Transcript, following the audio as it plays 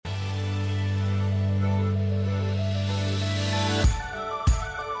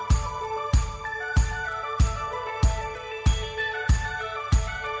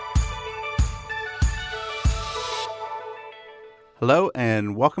Hello,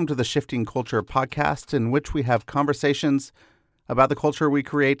 and welcome to the Shifting Culture podcast, in which we have conversations about the culture we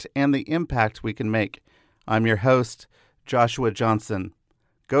create and the impact we can make. I'm your host, Joshua Johnson.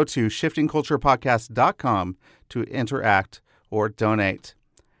 Go to shiftingculturepodcast.com to interact or donate.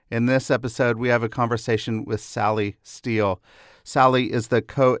 In this episode, we have a conversation with Sally Steele. Sally is the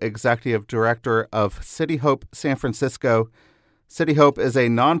co-executive director of City Hope San Francisco. City Hope is a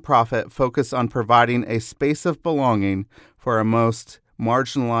nonprofit focused on providing a space of belonging for our most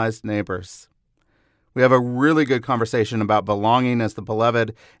marginalized neighbors. We have a really good conversation about belonging as the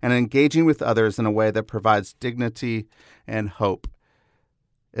beloved and engaging with others in a way that provides dignity and hope.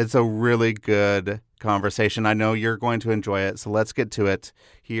 It's a really good conversation. I know you're going to enjoy it, so let's get to it.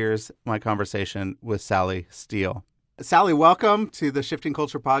 Here's my conversation with Sally Steele. Sally, welcome to the Shifting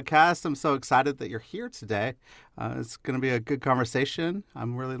Culture podcast. I'm so excited that you're here today. It's going to be a good conversation.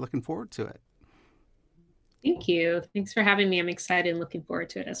 I'm really looking forward to it. Thank you. Thanks for having me. I'm excited and looking forward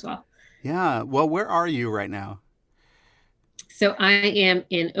to it as well. Yeah. Well, where are you right now? So I am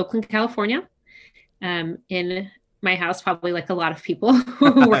in Oakland, California, in my house, probably like a lot of people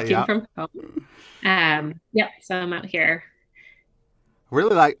working from home. So I'm out here.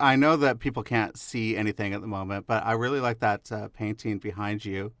 Really I know that people can't see anything at the moment, but I really like that painting behind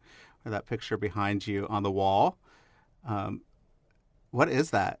you, or that picture behind you on the wall. What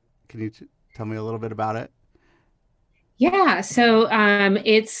is that? Can you tell me a little bit about it? Yeah, so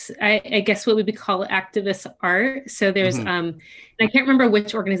it's, I guess what we would call activist art. So there's, I can't remember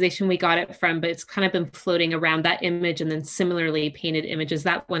which organization we got it from, but it's kind of been floating around that image, and then similarly painted images.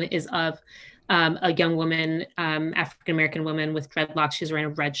 That one is of a young woman, African-American woman with dreadlocks. She's wearing a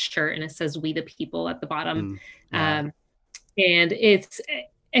red shirt and it says "We the People" at the bottom. And it's,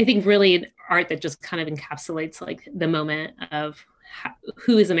 I think, really an art that just kind of encapsulates like the moment of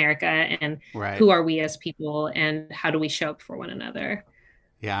who is America and who are we as people and how do we show up for one another.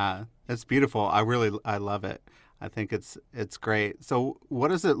 Yeah, it's beautiful. I love it. I think it's great. So what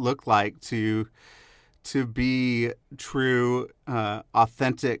does it look like to be true,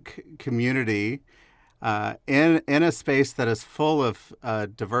 authentic community in a space that is full of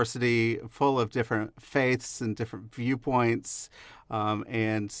diversity, full of different faiths and different viewpoints?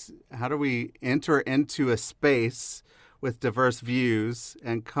 And how do we enter into a space with diverse views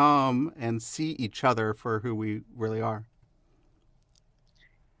and come and see each other for who we really are?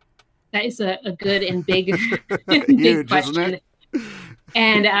 That is a good and big, Huge, big question. Isn't it?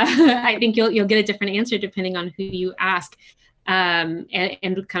 And I think you'll get a different answer depending on who you ask, and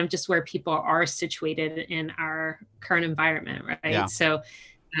kind of just where people are situated in our current environment, right? Yeah. So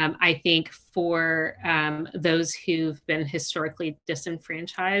I think for those who've been historically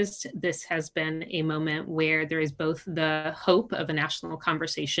disenfranchised, this has been a moment where there is both the hope of a national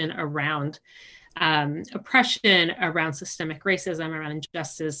conversation around oppression, around systemic racism, around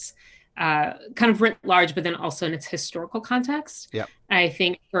injustice, kind of writ large, but then also in its historical context. Yep. I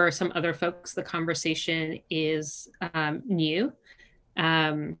think for some other folks, the conversation is new.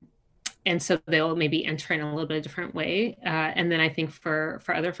 And so they'll maybe enter in a little bit of a different way. And then I think for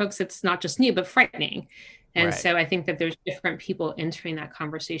other folks, it's not just new, but frightening. And so I think that there's different people entering that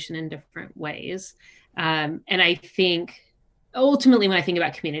conversation in different ways. And I think ultimately, when I think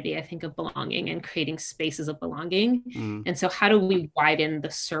about community, I think of belonging and creating spaces of belonging. And so how do we widen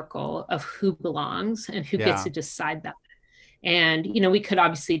the circle of who belongs and who gets to decide that? And, we could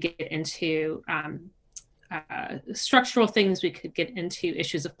obviously get into structural things. We could get into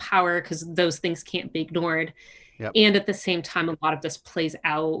issues of power because those things can't be ignored. Yep. And at the same time, a lot of this plays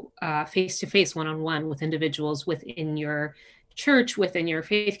out face-to-face, one-on-one with individuals within your church, within your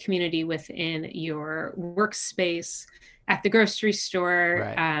faith community, within your workspace, at the grocery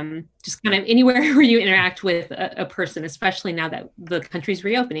store, just kind of anywhere where you interact with a person, especially now that the country's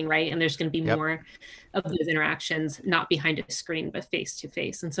reopening, right? And there's going to be more of those interactions, not behind a screen, but face to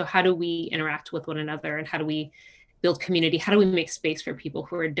face. And so how do we interact with one another, and how do we build community? How do we make space for people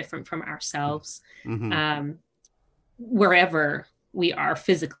who are different from ourselves, wherever we are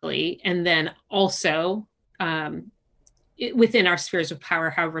physically? And then also within our spheres of power,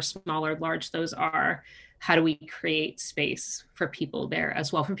 however small or large those are, how do we create space for people there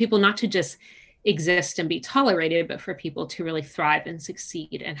as well? For people not to just exist and be tolerated, but for people to really thrive and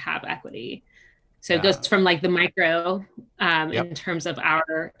succeed and have equity. So it goes from like the micro in terms of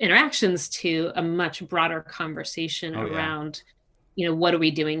our interactions to a much broader conversation around, what are we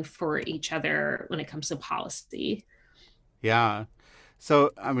doing for each other when it comes to policy? Yeah.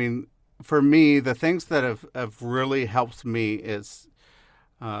 So, I mean, for me, the things that have really helped me is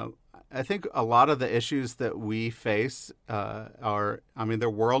I think a lot of the issues that we face they're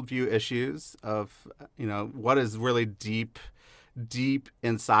worldview issues of, what is really deep deep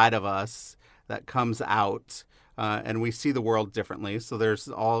inside of us that comes out, and we see the world differently. So there's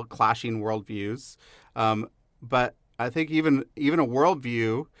all clashing worldviews. But I think even a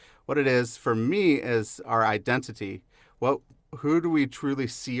worldview, what it is for me is our identity. Who do we truly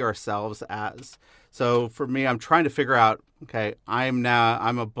see ourselves as? So for me, I'm trying to figure out, okay, I'm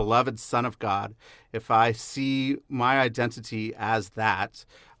a beloved son of God. If I see my identity as that,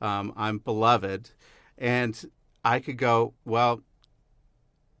 I'm beloved, and I could go, well,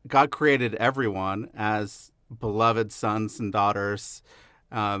 God created everyone as beloved sons and daughters,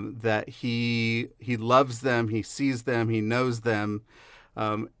 that he loves them, he sees them, he knows them.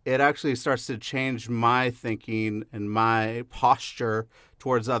 It actually starts to change my thinking and my posture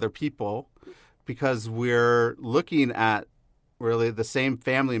towards other people, because we're looking at really the same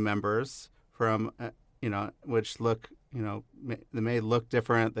family members from, which look, they may look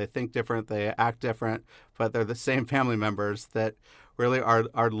different, they think different, they act different, but they're the same family members that really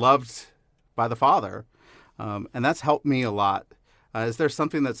are loved by the Father. And that's helped me a lot. Is there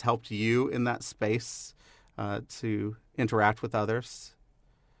something that's helped you in that space to interact with others?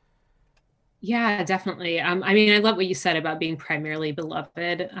 Yeah, definitely. I mean, I love what you said about being primarily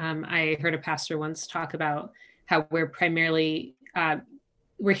beloved. I heard a pastor once talk about how we're primarily,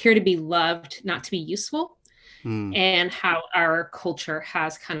 we're here to be loved, not to be useful, and how our culture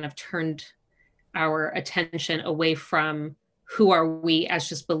has kind of turned our attention away from who are we as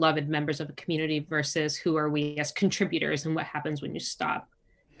just beloved members of a community versus who are we as contributors, and what happens when you stop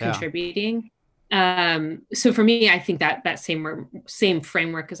contributing. So for me, I think that same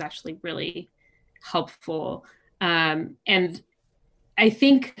framework is actually really helpful. And I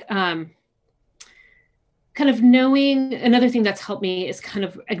think kind of knowing, another thing that's helped me is kind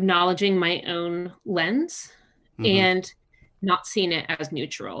of acknowledging my own lens and not seeing it as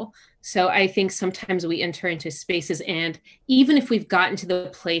neutral. So I think sometimes we enter into spaces, and even if we've gotten to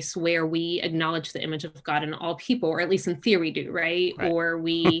the place where we acknowledge the image of God in all people, or at least in theory do, right? Or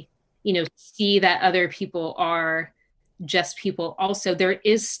we see that other people are just people also, there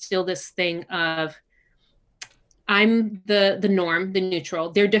is still this thing of, I'm the norm, the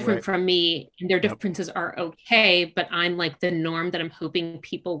neutral. They're different from me, and their differences are okay, but I'm like the norm that I'm hoping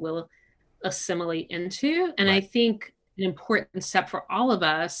people will assimilate into. And I think an important step for all of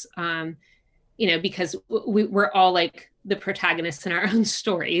us, because we're all like the protagonists in our own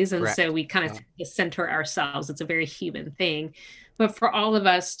stories. And so we kind of center ourselves. It's a very human thing. But for all of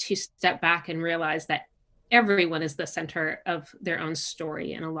us to step back and realize that everyone is the center of their own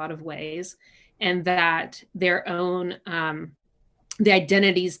story in a lot of ways, and that their own, the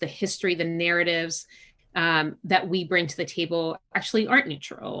identities, the history, the narratives that we bring to the table actually aren't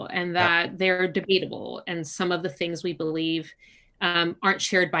neutral, and that they're debatable. And some of the things we believe aren't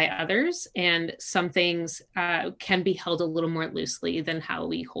shared by others, and some things can be held a little more loosely than how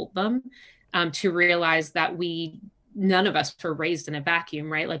we hold them, to realize that none of us were raised in a vacuum,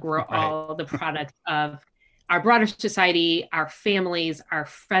 right? Like we're all the product of our broader society, our families, our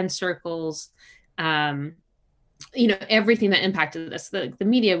friend circles, everything that impacted us, the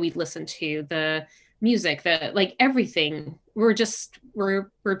media we listened to, the music, everything. We're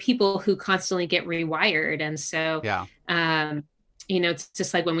people who constantly get rewired. And so, it's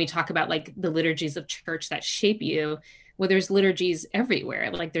just like when we talk about like the liturgies of church that shape you, well, there's liturgies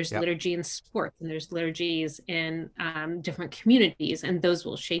everywhere. Like there's liturgy in sports, and there's liturgies in different communities, and those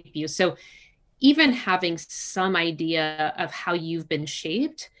will shape you. So even having some idea of how you've been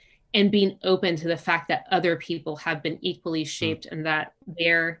shaped, and being open to the fact that other people have been equally shaped, and that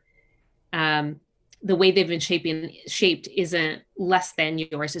they're, the way they've been shaped isn't less than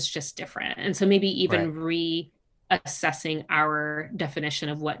yours, it's just different. And so maybe even reassessing our definition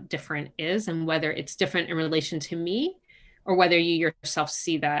of what different is, and whether it's different in relation to me, or whether you yourself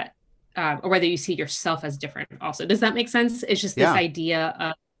see that, or whether you see yourself as different also. Does that make sense? It's just this idea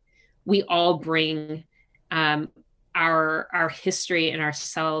of, we all bring our history and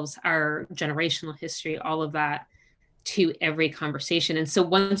ourselves, our generational history, all of that to every conversation. And so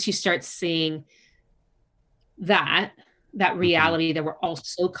once you start seeing that reality, that we're all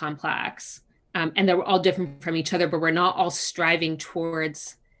so complex, and that we're all different from each other, but we're not all striving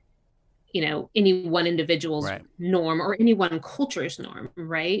towards, any one individual's norm, or any one culture's norm,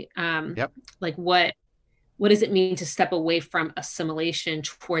 right? Like what does it mean to step away from assimilation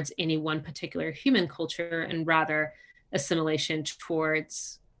towards any one particular human culture, and rather assimilation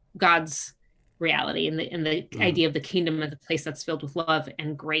towards God's reality, and the idea of the kingdom as a place that's filled with love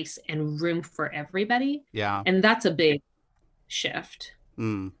and grace and room for everybody. And that's a big shift.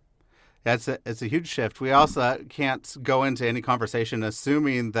 It's a huge shift. We also can't go into any conversation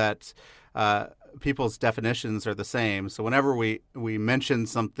assuming that people's definitions are the same. So whenever we mention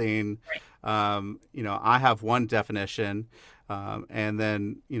something, I have one definition, and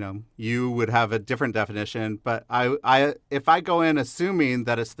then you would have a different definition. But I if I go in assuming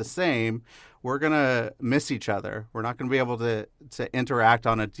that it's the same, we're gonna miss each other. We're not gonna be able to interact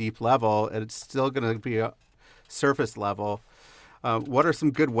on a deep level. It's still gonna be a surface level. What are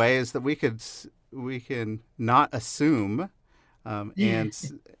some good ways that we can not assume,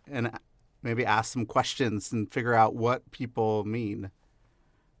 and maybe ask some questions and figure out what people mean?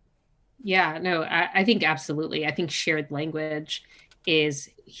 Yeah, no, I think absolutely. I think shared language is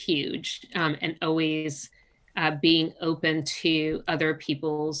huge, and always being open to other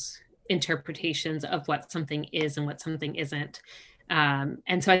people's interpretations of what something is and what something isn't.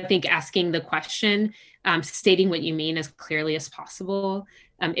 And so I think asking the question, stating what you mean as clearly as possible.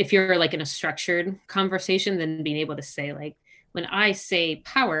 If you're like in a structured conversation, then being able to say, like, when I say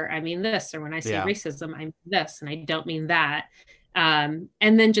power, I mean this, or when I say racism, I mean this, and I don't mean that. And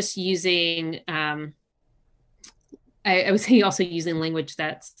then just using, I would say also using language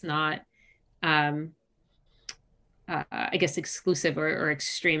that's not, I guess, exclusive or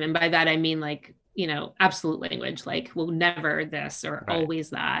extreme. And by that, I mean like, absolute language, like, well, never this or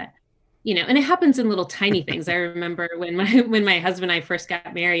always that, and it happens in little tiny things. I remember when my husband and I first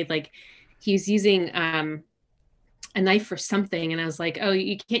got married, like he was using, a knife for something. And I was like, oh,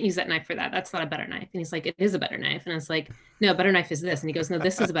 you can't use that knife for that. That's not a butter knife. And he's like, it is a butter knife. And I was like, no, butter knife is this. And he goes, no,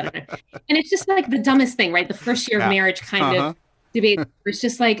 this is a butter knife. And it's just like the dumbest thing, right? The first year of marriage kind of debate. It's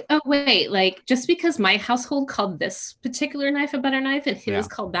just like, oh, wait, like just because my household called this particular knife a butter knife and his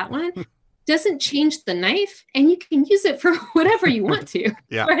called that one doesn't change the knife, and you can use it for whatever you want to.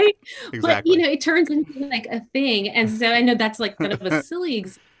 Right. Exactly. But, it turns into like a thing. And so I know that's like kind of a silly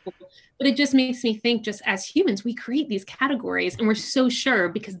example, but it just makes me think, just as humans, we create these categories and we're so sure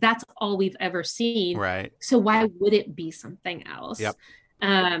because that's all we've ever seen. Right. So why would it be something else? Yep.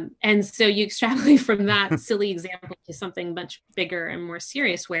 And so you extrapolate from that silly example to something much bigger and more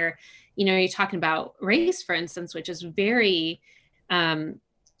serious where, you're talking about race, for instance, which is very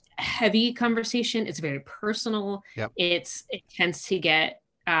heavy conversation. It's very personal. Yep. It tends to get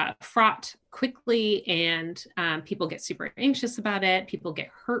fraught quickly, and people get super anxious about it. People get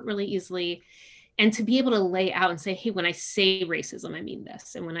hurt really easily. And to be able to lay out and say, hey, when I say racism, I mean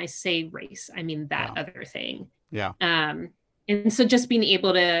this. And when I say race, I mean that other thing. Yeah. And so just being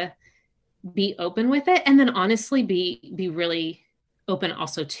able to be open with it, and then honestly be really open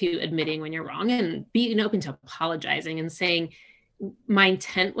also to admitting when you're wrong, and being open to apologizing and saying, my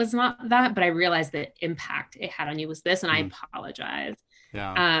intent was not that, but I realized the impact it had on you was this, and I apologize.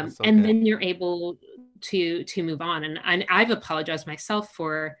 Yeah. So and good. then you're able to move on. And I've apologized myself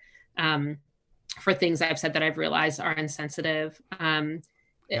for things I've said that I've realized are insensitive.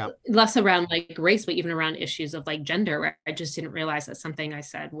 Less around like race, but even around issues of like gender, where I just didn't realize that something I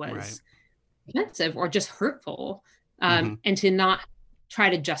said was offensive or just hurtful. And to not try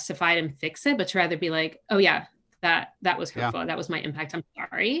to justify it and fix it, but to rather be like, oh yeah, that was hurtful. That was my impact. I'm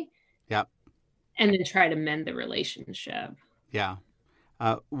sorry. Yep. And then try to mend the relationship. Yeah.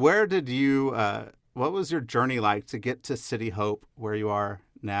 Where did you, what was your journey like to get to City Hope where you are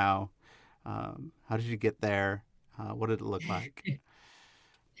now? How did you get there? What did it look like?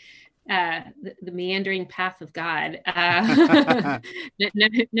 The meandering path of God,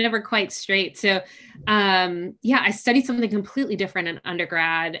 never quite straight. So, I studied something completely different in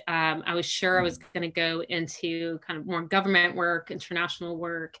undergrad. I was sure I was going to go into kind of more government work, international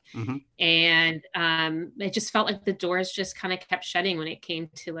work. And it just felt like the doors just kind of kept shutting when it came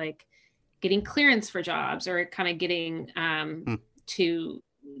to like getting clearance for jobs or kind of getting to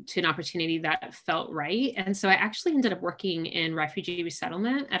an opportunity that felt right. And so I actually ended up working in refugee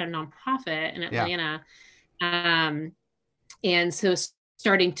resettlement at a nonprofit in Atlanta. And so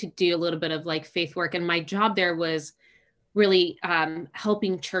starting to do a little bit of like faith work. And my job there was really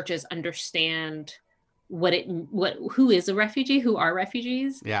helping churches understand who is a refugee, who are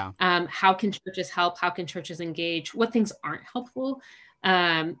refugees. How can churches help? How can churches engage? What things aren't helpful?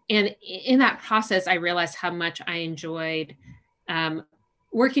 And in that process, I realized how much I enjoyed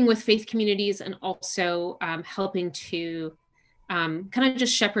working with faith communities, and also helping to kind of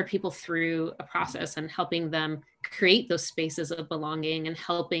just shepherd people through a process and helping them create those spaces of belonging, and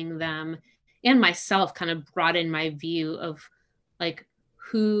helping them and myself kind of broaden my view of like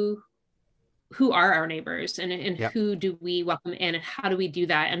who are our neighbors, and who do we welcome in, and how do we do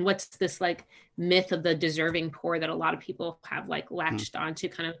that, and what's this like myth of the deserving poor that a lot of people have like latched onto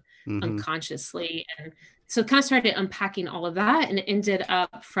kind of unconsciously. And so kind of started unpacking all of that, and ended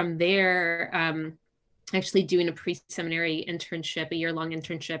up from there actually doing a pre-seminary internship, a year-long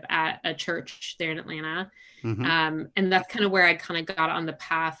internship at a church there in Atlanta. And that's kind of where I kind of got on the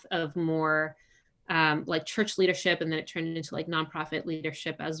path of more like church leadership, and then it turned into like nonprofit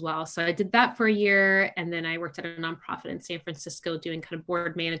leadership as well. So I did that for a year, and then I worked at a nonprofit in San Francisco doing kind of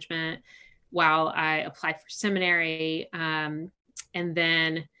board management while I applied for seminary. And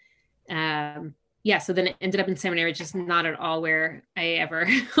then so then it ended up in seminary, just not at all where I ever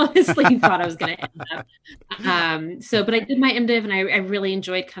honestly thought I was going to end up. But I did my MDiv, and I really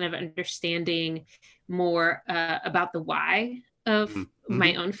enjoyed kind of understanding more about the why of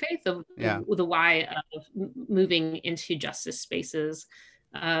my own faith, of the why of moving into justice spaces,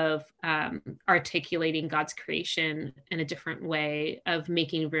 of articulating God's creation in a different way, of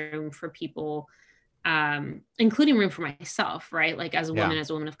making room for people, including room for myself, right? Like as a woman,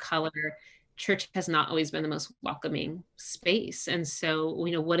 as a woman of color, church has not always been the most welcoming space. And so,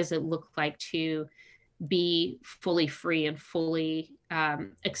 what does it look like to be fully free and fully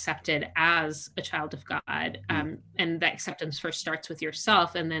accepted as a child of God? And that acceptance first starts with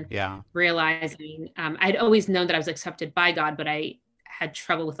yourself, and then realizing I'd always known that I was accepted by God, but I had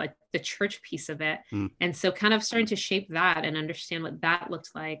trouble with like the church piece of it. And so kind of starting to shape that and understand what that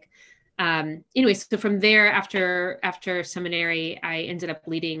looked like. So from there, after seminary, I ended up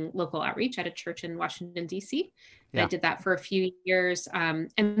leading local outreach at a church in Washington, D.C. I did that for a few years.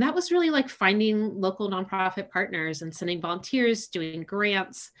 And that was really like finding local nonprofit partners and sending volunteers, doing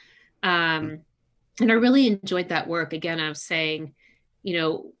grants. And I really enjoyed that work. Again, I was saying,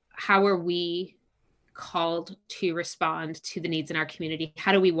 how are we called to respond to the needs in our community?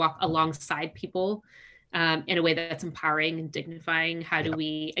 How do we walk alongside people in a way that's empowering and dignifying? How do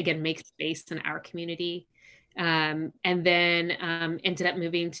we, again, make space in our community? And then ended up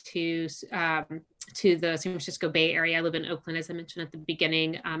moving to the San Francisco Bay Area. I live in Oakland, as I mentioned at the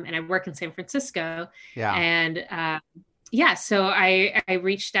beginning, and I work in San Francisco. And so I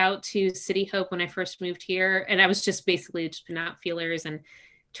reached out to City Hope when I first moved here, and I was just basically just putting out feelers, and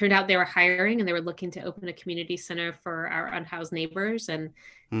turned out they were hiring, and they were looking to open a community center for our unhoused neighbors, and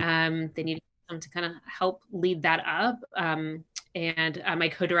they needed to kind of help lead that up. And my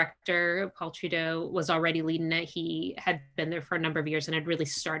co-director, Paul Trudeau, was already leading it. He had been there for a number of years and had really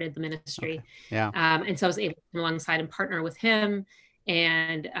started the ministry. And so I was able to come alongside and partner with him.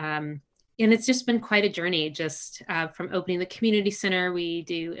 And it's just been quite a journey, just from opening the community center. We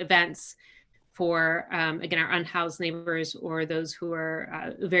do events for, again, our unhoused neighbors or those who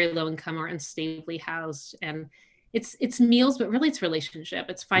are very low income or unstably housed. And it's meals, but really it's relationship.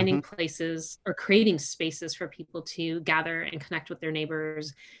 It's finding places or creating spaces for people to gather and connect with their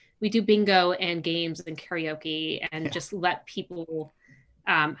neighbors. We do bingo and games and karaoke, and just let people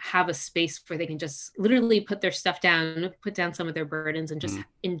have a space where they can just literally put their stuff down, put down some of their burdens, and just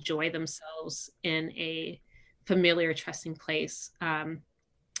enjoy themselves in a familiar, trusting place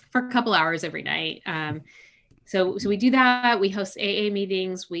for a couple hours every night. So we do that. We host AA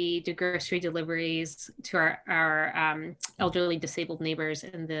meetings. We do grocery deliveries to our elderly disabled neighbors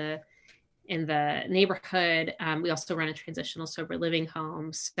in the neighborhood. We also run a transitional sober living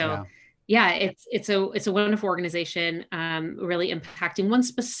home. So it's a wonderful organization, really impacting one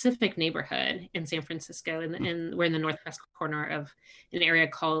specific neighborhood in San Francisco. And we're in the northwest corner of an area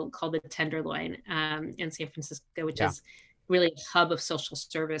called the Tenderloin in San Francisco, which is really a hub of social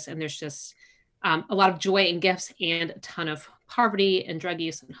service. And there's just a lot of joy and gifts, and a ton of poverty and drug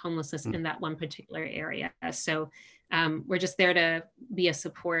use and homelessness in that one particular area. So we're just there to be a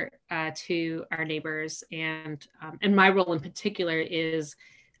support to our neighbors. And my role in particular is,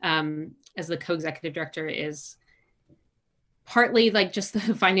 as the co-executive director, is partly like just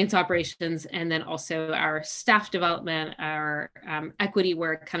the finance operations, and then also our staff development, our equity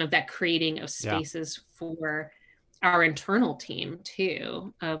work, kind of that creating of spaces for our internal team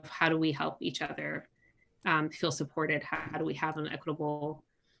too, of how do we help each other feel supported? How do we have an equitable,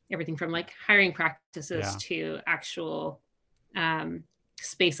 everything from like hiring practices to actual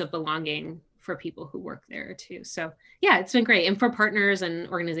space of belonging for people who work there too. So it's been great. And for partners and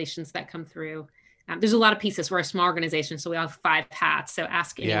organizations that come through, there's a lot of pieces. We're a small organization, so we all have 5 hats. So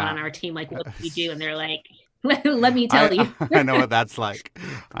ask anyone on our team, like, what do we do? And they're like, let me tell you. I know what that's like.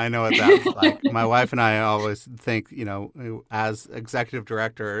 My wife and I always think, as executive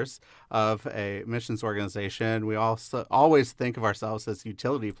directors of a missions organization, we also always think of ourselves as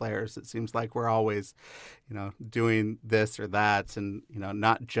utility players. It seems like we're always, doing this or that, and,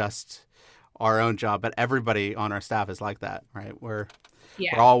 not just our own job, but everybody on our staff is like that, right? We're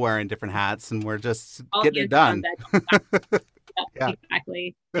all wearing different hats, and we're just all getting it done.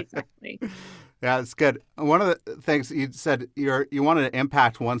 Exactly. Yeah, it's good. One of the things you said, you wanted to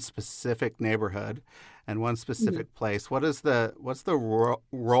impact one specific neighborhood, and one specific place. What's the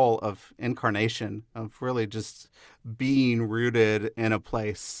role of incarnation, of really just being rooted in a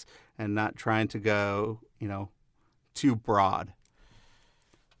place and not trying to go, too broad?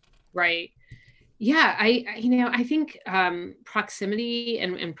 Right. Yeah, I think proximity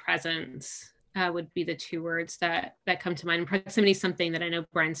and presence would be the two words that come to mind. Proximity is something that I know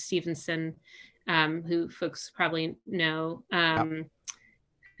Brian Stevenson, who folks probably know,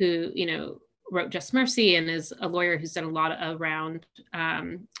 who wrote Just Mercy and is a lawyer who's done a lot around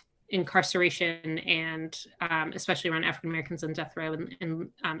incarceration and especially around African Americans on death row and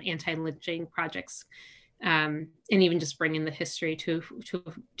anti-lynching projects, and even just bringing the history to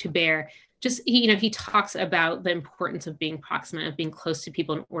bear. Just he talks about the importance of being proximate, of being close to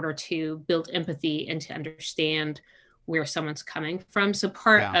people in order to build empathy and to understand where someone's coming from. So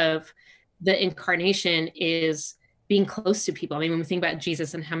part of the incarnation is being close to people. I mean, when we think about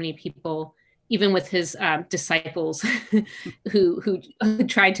Jesus and how many people, even with his disciples who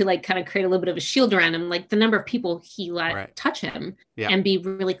tried to kind of create a little bit of a shield around him, the number of people he let touch him and be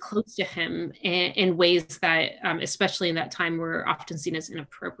really close to him in ways that, especially in that time, were often seen as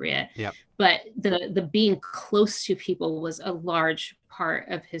inappropriate. But the being close to people was a large part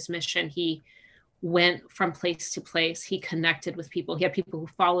of his mission. He went from place to place. He connected with people. He had people who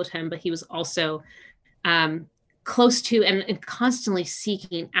followed him, but he was also close to and constantly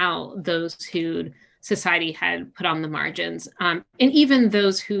seeking out those who society had put on the margins, and even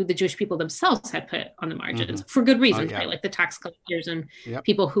those who the Jewish people themselves had put on the margins for good reasons, right? Like the tax collectors and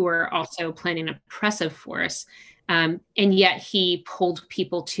people who were also playing an oppressive force. And yet he pulled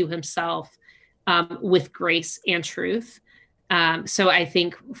people to himself with grace and truth. So I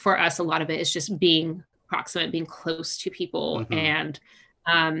think for us, a lot of it is just being proximate, being close to people, and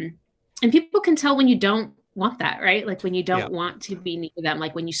people can tell when you don't want that, right? Like when you don't want to be near them,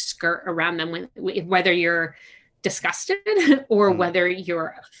 like when you skirt around them, whether you're disgusted or whether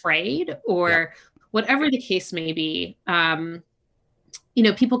you're afraid or whatever the case may be.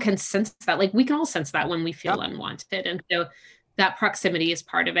 People can sense that. Like we can all sense that when we feel unwanted, and so that proximity is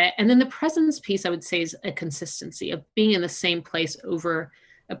part of it. And then the presence piece, I would say, is a consistency of being in the same place over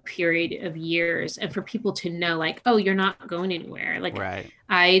a period of years, and for people to know, oh, you're not going anywhere.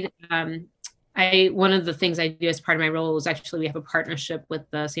 One of the things I do as part of my role is actually we have a partnership with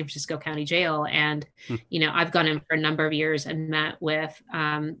the San Francisco County Jail. And, I've gone in for a number of years and met with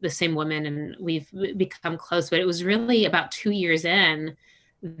the same woman, and we've become close. But it was really about 2 years in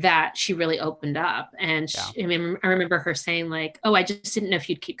that she really opened up. And I remember her saying oh, I just didn't know if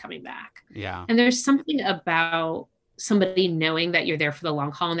you'd keep coming back. And there's something about somebody knowing that you're there for the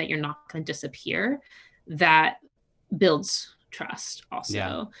long haul and that you're not going to disappear that builds trust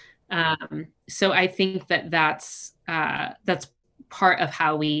also. So I think that's part of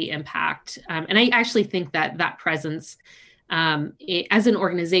how we impact. And I actually think that presence, as an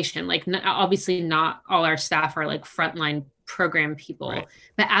organization, obviously not all our staff are frontline program people,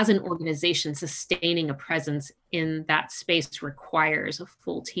 but as an organization, sustaining a presence in that space requires a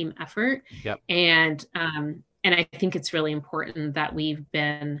full team effort. And I think it's really important that we've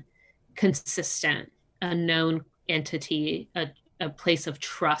been consistent, a known entity, a place of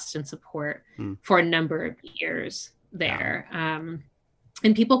trust and support for a number of years there.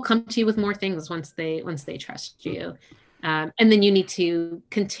 And people come to you with more things once they trust you. And then you need to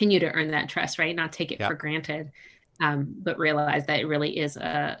continue to earn that trust, right? Not take it for granted, but realize that it really is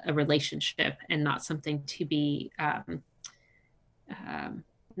a relationship and not something to be,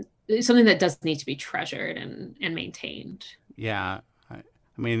 something that does need to be treasured and maintained. I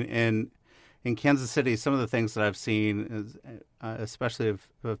mean, in Kansas City, some of the things that I've seen is, especially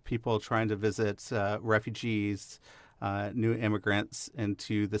of people trying to visit refugees, new immigrants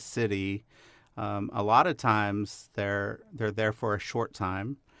into the city, a lot of times they're there for a short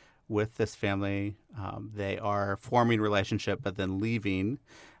time with this family. They are forming relationship, but then leaving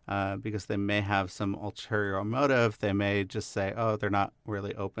because they may have some ulterior motive. They may just say, oh, they're not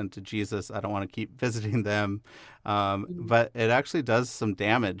really open to Jesus. I don't want to keep visiting them. But it actually does some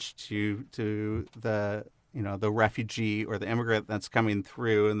damage to the the refugee or the immigrant that's coming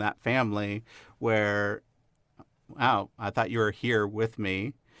through in that family where, wow, I thought you were here with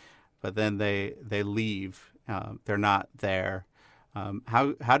me, but then they leave. They're not there.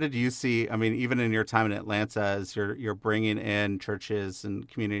 How did you see, I mean, even in your time in Atlanta, as you're bringing in churches and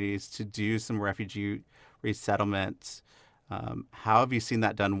communities to do some refugee resettlement, how have you seen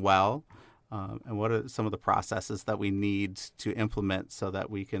that done well? And what are some of the processes that we need to implement so that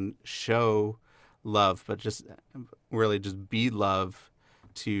we can show love, but just really just be love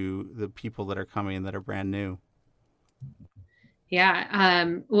to the people that are coming that are brand new?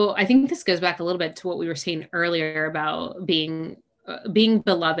 Yeah. Well, I think this goes back a little bit to what we were saying earlier about being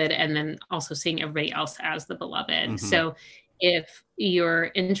beloved, and then also seeing everybody else as the beloved. Mm-hmm. So if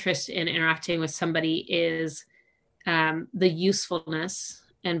your interest in interacting with somebody is the usefulness,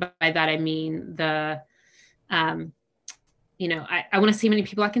 and by that I mean the I want to see how many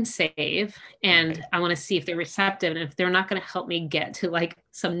people I can save, and right. I want to see if they're receptive, and if they're not going to help me get to like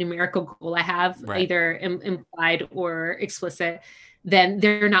some numerical goal I have, right. either implied or explicit, then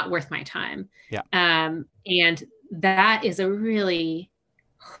they're not worth my time. Yeah. And that is a really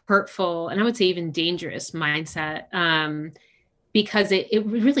hurtful, and I would say even dangerous mindset, because it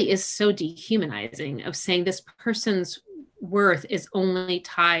really is so dehumanizing, of saying this person's worth is only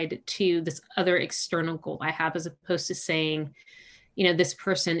tied to this other external goal I have, as opposed to saying, this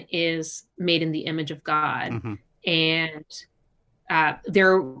person is made in the image of God, mm-hmm. and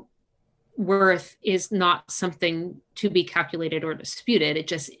their worth is not something to be calculated or disputed. It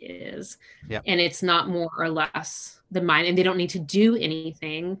just is. Yep. And it's not more or less than mine, and they don't need to do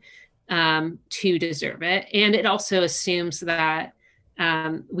anything to deserve it. And it also assumes that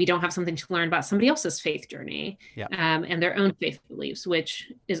we don't have something to learn about somebody else's faith journey, yep. And their own faith beliefs,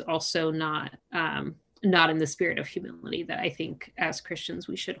 which is also not in the spirit of humility that I think as Christians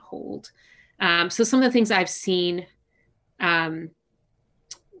we should hold. So some of the things I've seen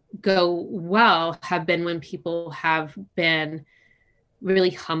go well have been when people have been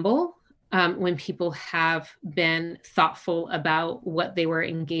really humble, when people have been thoughtful about what they were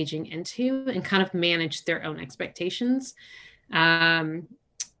engaging into and kind of managed their own expectations. And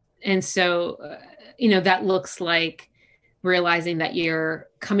so, that looks like realizing that you're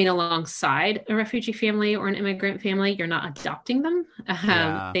coming alongside a refugee family or an immigrant family. You're not adopting them.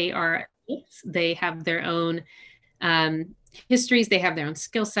 They have their own histories. They have their own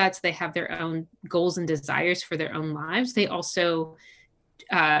skill sets. They have their own goals and desires for their own lives. They also,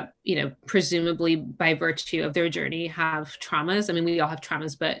 presumably by virtue of their journey, have traumas. I mean, we all have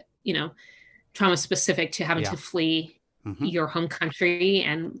traumas, but, trauma specific to having to flee mm-hmm. your home country,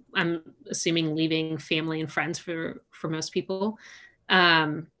 and I'm assuming leaving family and friends for most people.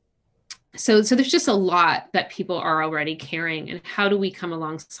 So there's just a lot that people are already carrying, and how do we come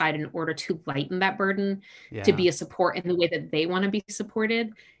alongside in order to lighten that burden, to be a support in the way that they want to be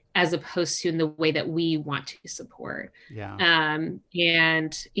supported, as opposed to in the way that we want to support. Yeah. And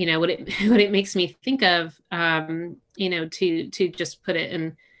what it makes me think of, to just put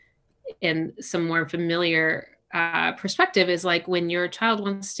it in some more familiar perspective, is like when your child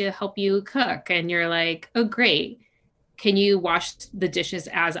wants to help you cook and you're like, oh, great. Can you wash the dishes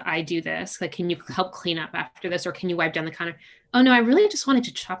as I do this? Like, can you help clean up after this? Or can you wipe down the counter? Oh no, I really just wanted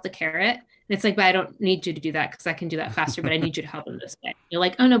to chop the carrot. And it's like, but I don't need you to do that because I can do that faster, but I need you to help in this way. You're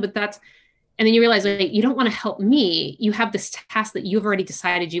like, oh no, but and then you realize, like, you don't want to help me. You have this task that you've already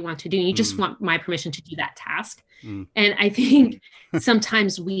decided you want to do. And you just want my permission to do that task. And I think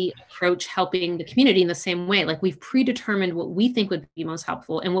sometimes we approach helping the community in the same way. Like, we've predetermined what we think would be most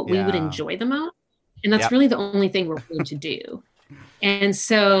helpful and what we would enjoy the most. And that's really the only thing we're going to do. And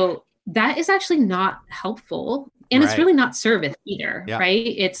so that is actually not helpful. And it's really not service either, right?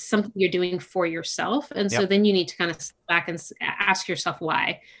 It's something you're doing for yourself. And so then you need to kind of step back and ask yourself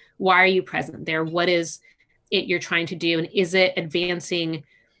why. Why are you present there? What is it you're trying to do? And is it advancing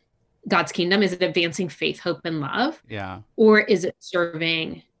God's kingdom? Is it advancing faith, hope, and love? Yeah. Or is it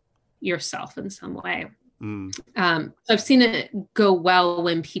serving yourself in some way? So I've seen it go well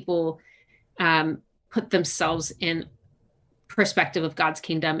when people put themselves in perspective of God's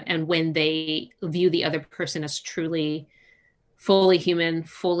kingdom, and when they view the other person as truly fully human,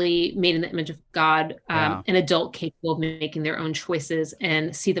 fully made in the image of God, an adult capable of making their own choices,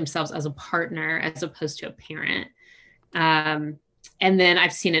 and see themselves as a partner as opposed to a parent. And then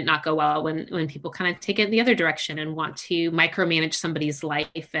I've seen it not go well when people kind of take it in the other direction and want to micromanage somebody's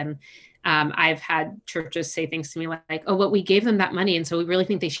life. And I've had churches say things to me like, oh, well, we gave them that money, and so we really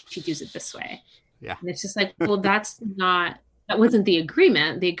think they should use it this way. Yeah. And it's just like, well, that wasn't the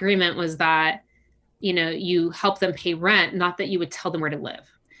agreement. The agreement was that, you help them pay rent, not that you would tell them where to live.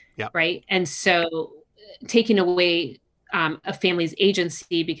 Yeah. Right. And so taking away a family's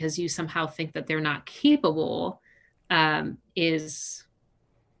agency because you somehow think that they're not capable is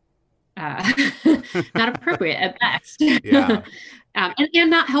not appropriate at best. Yeah. And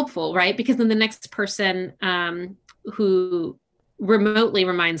not helpful, right? Because then the next person who remotely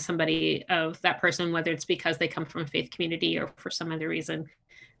reminds somebody of that person, whether it's because they come from a faith community or for some other reason,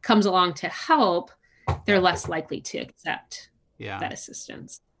 comes along to help, they're less likely to accept that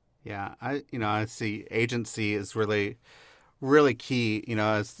assistance. Yeah. I see agency is really, really key,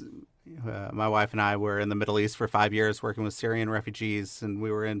 as my wife and I were in the Middle East for 5 years working with Syrian refugees, and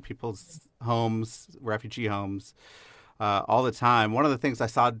we were in people's homes, refugee homes, all the time. One of the things I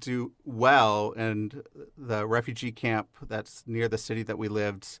saw do well in the refugee camp that's near the city that we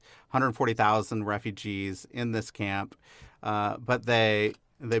lived, 140,000 refugees in this camp, but they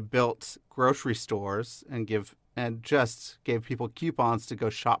built grocery stores and just gave people coupons to go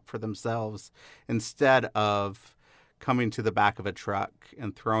shop for themselves instead of coming to the back of a truck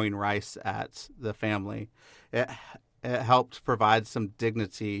and throwing rice at the family. It helped provide some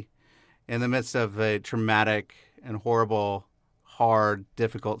dignity in the midst of a traumatic and horrible, hard,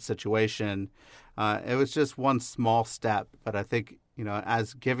 difficult situation. It was just one small step, but I think,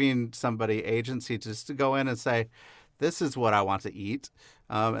 as giving somebody agency just to go in and say, this is what I want to eat,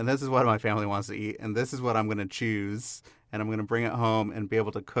 and this is what my family wants to eat, and this is what I'm going to choose, and I'm going to bring it home and be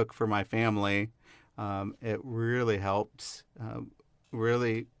able to cook for my family. It really helped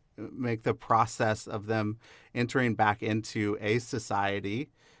really make the process of them entering back into a society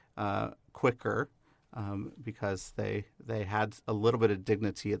quicker because they had a little bit of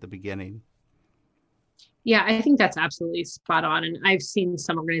dignity at the beginning. Yeah, I think that's absolutely spot on. And I've seen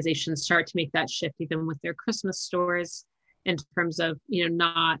some organizations start to make that shift even with their Christmas stores in terms of,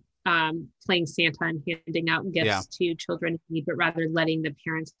 not playing Santa and handing out gifts to children in need, but rather letting the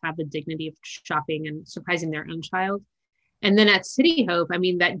parents have the dignity of shopping and surprising their own child. And then at City Hope, I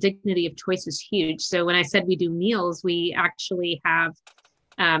mean, that dignity of choice is huge. So when I said we do meals, we actually have,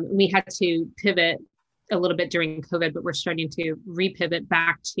 we had to pivot a little bit during COVID, but we're starting to repivot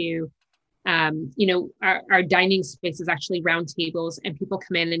back to our dining space is actually round tables, and people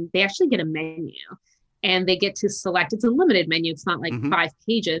come in and they actually get a menu and they get to select. It's a limited menu. It's not like 5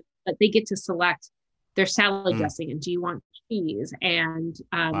 pages, but they get to select their salad dressing. And do you want cheese? And,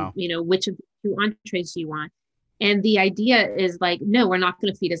 which of the 2 entrees do you want? And the idea is like, no, we're not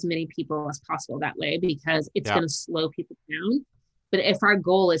going to feed as many people as possible that way because it's going to slow people down. But if our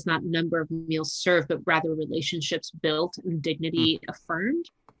goal is not number of meals served, but rather relationships built and dignity affirmed,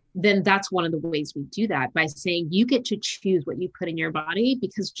 then that's one of the ways we do that, by saying you get to choose what you put in your body,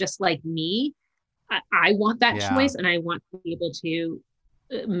 because just like me, I want that choice and I want to be able to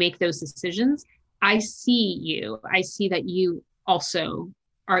make those decisions. I see that you also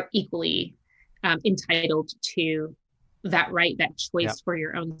are equally entitled to that right, that choice for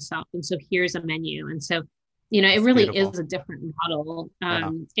your own self. And so here's a menu. And so, it really is a different model.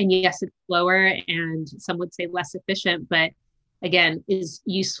 And yes, it's slower and some would say less efficient, but again, is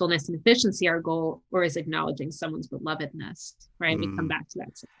usefulness and efficiency our goal, or is acknowledging someone's belovedness, right? We come back to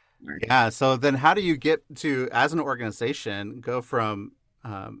that. Yeah. So then how do you get to, as an organization, go from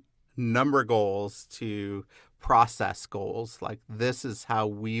number goals to process goals? Like, this is how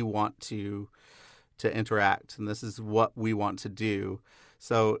we want to interact, and this is what we want to do.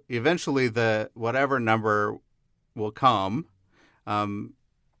 So eventually whatever number will come.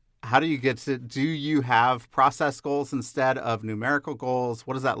 How do you get to, do you have process goals instead of numerical goals?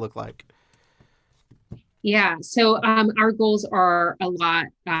 What does that look like? Yeah. So our goals are a lot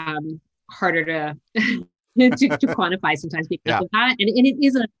harder to quantify sometimes because of that. And it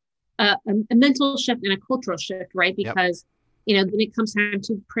is a mental shift and a cultural shift, right? Because, then it comes time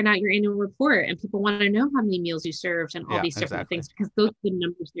to print out your annual report and people want to know how many meals you served and all these different things, because those are the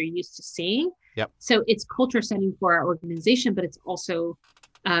numbers they're used to seeing. So it's culture setting for our organization, but it's also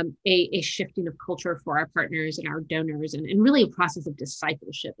a shifting of culture for our partners and our donors, and really a process of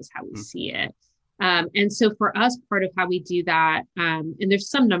discipleship is how we see it. And so for us, part of how we do that, and there's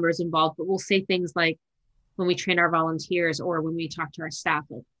some numbers involved, but we'll say things like when we train our volunteers or when we talk to our staff,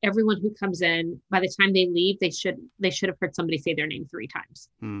 like everyone who comes in, by the time they leave, they should have heard somebody say their name 3 times.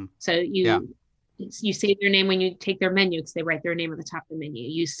 So you say their name when you take their menu, because they write their name at the top of the menu.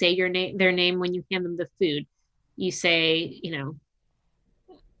 You say their name when you hand them the food. You say,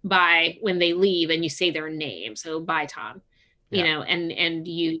 bye when they leave, and you say their name. So bye, Tom. And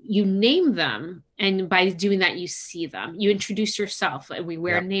you name them, and by doing that you see them, you introduce yourself, and we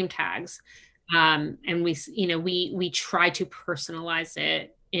wear name tags, and we try to personalize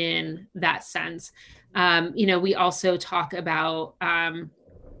it in that sense. We also talk about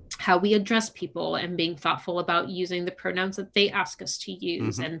how we address people and being thoughtful about using the pronouns that they ask us to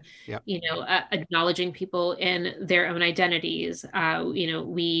use, and acknowledging people in their own identities.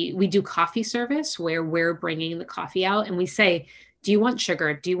 We do coffee service where we're bringing the coffee out and we say, do you want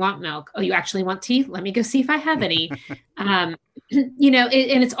sugar? Do you want milk? Oh, you actually want tea? Let me go see if I have any. And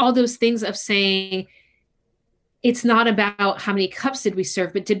it's all those things of saying, it's not about how many cups did we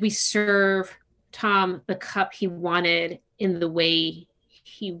serve, but did we serve Tom the cup he wanted in the way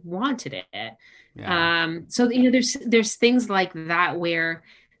he wanted it? So there's things like that where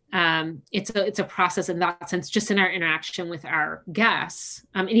it's a process in that sense, just in our interaction with our guests,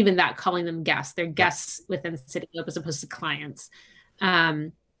 and even that calling them guests, they're guests within City Hope as opposed to clients.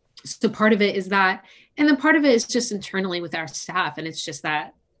 So part of it is that, and then part of it is just internally with our staff, and it's just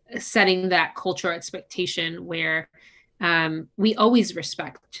that setting that cultural expectation where we always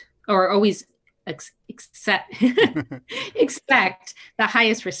respect or always expect the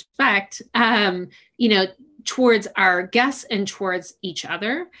highest respect, towards our guests and towards each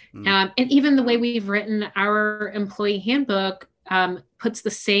other. And even the way we've written our employee handbook puts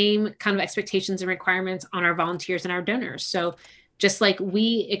the same kind of expectations and requirements on our volunteers and our donors. So just like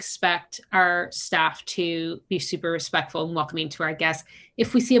we expect our staff to be super respectful and welcoming to our guests,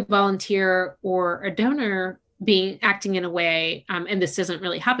 if we see a volunteer or a donor acting in a way, and this doesn't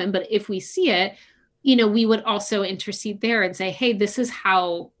really happen, but if we see it, we would also intercede there and say, hey, this is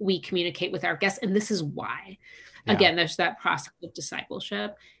how we communicate with our guests, and this is why. Yeah. Again, there's that process of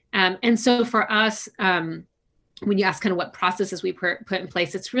discipleship. And so for us, when you ask kind of what processes we put in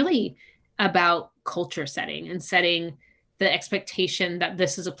place, it's really about culture setting and setting the expectation that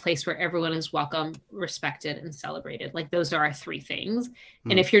this is a place where everyone is welcome, respected, and celebrated. Like those are our three things.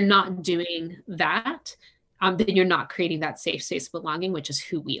 And if you're not doing that, then you're not creating that safe space of belonging, which is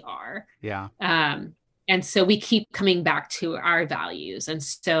who we are. Yeah. And so we keep coming back to our values. And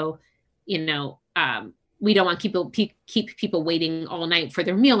so, we don't want to keep people waiting all night for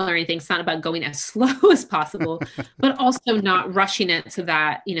their meal or anything. It's not about going as slow as possible, but also not rushing it so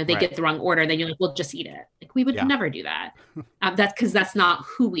that, they right. get the wrong order. And then you're like, well, just eat it. Like we would never do that. That's because that's not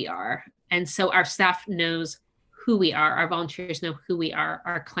who we are. And so our staff knows who we are. Our volunteers know who we are.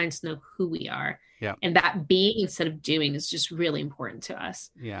 Our clients know who we are. Yeah. And that being instead of doing is just really important to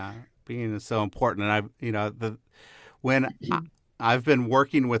us. Yeah. Being is so important. And I've been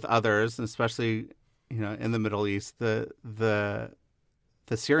working with others, especially, in the Middle East, the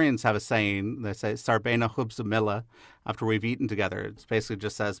Syrians have a saying. They say, Sarbena hubzumilla, after we've eaten together. It basically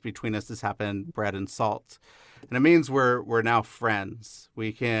just says, between us has happened bread and salt. And it means we're now friends.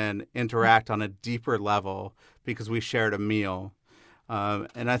 We can interact on a deeper level because we shared a meal.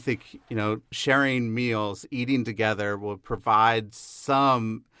 And I think, sharing meals, eating together will provide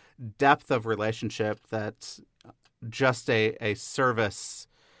some depth of relationship that just a service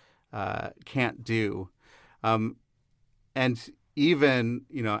can't do. And even,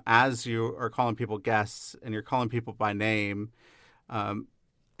 as you are calling people guests and you're calling people by name,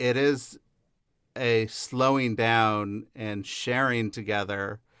 it is a slowing down and sharing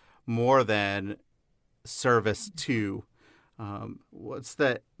together more than service to. What's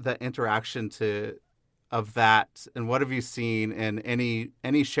the interaction of that, and what have you seen in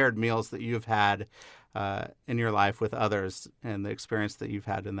any shared meals that you've had in your life with others, and the experience that you've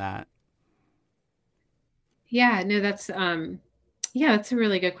had in that? Yeah, no, that's a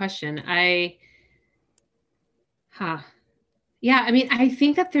really good question. I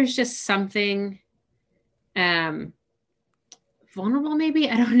think that there's just something vulnerable, maybe.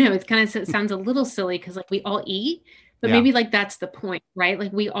 I don't know. It sounds a little silly because like we all eat. But maybe like that's the point, right?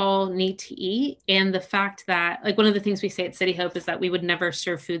 Like we all need to eat. And the fact that like one of the things we say at City Hope is that we would never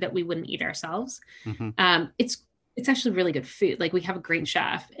serve food that we wouldn't eat ourselves. Mm-hmm. It's actually really good food. Like we have a great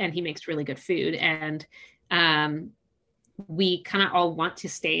chef and he makes really good food. And we kind of all want to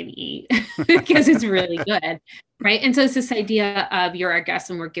stay and eat because it's really good. Right. And so it's this idea of you're our guest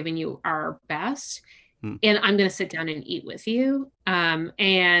and we're giving you our best. And I'm going to sit down and eat with you.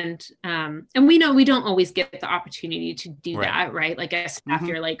 And we know we don't always get the opportunity to do that, right? Like as staff,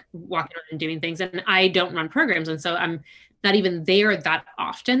 you're like walking around and doing things, and I don't run programs. And so I'm not even there that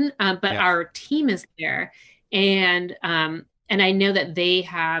often, but our team is there. And I know that they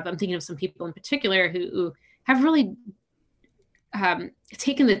have, I'm thinking of some people in particular who have really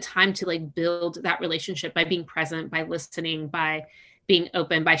taken the time to like build that relationship by being present, by listening, by being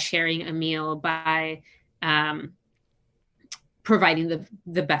open, by sharing a meal, by providing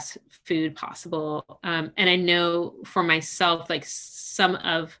the best food possible. And I know for myself, like some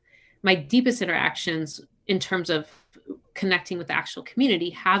of my deepest interactions in terms of connecting with the actual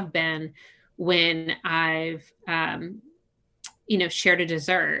community have been when I've, shared a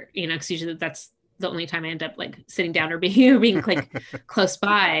dessert, because usually that's the only time I end up like sitting down or being like close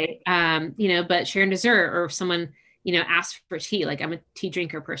by, but sharing dessert, or if someone, asked for tea. Like I'm a tea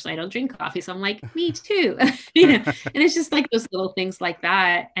drinker personally. I don't drink coffee. So I'm like, me too, and it's just like those little things like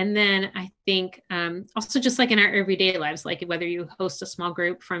that. And then I think also just like in our everyday lives, like whether you host a small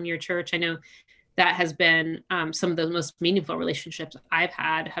group from your church, I know that has been some of the most meaningful relationships I've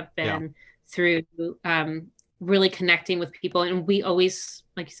had have been through really connecting with people. And we always,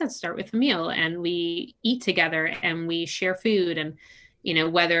 like you said, start with a meal and we eat together and we share food. And,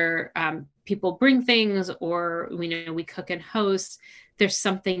 whether people bring things or we cook and host, there's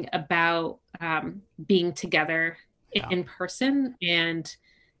something about being together in person, and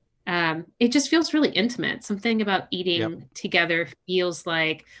it just feels really intimate. Something about eating together feels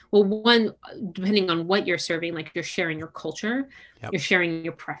like, well, one, depending on what you're serving, like you're sharing your culture, you're sharing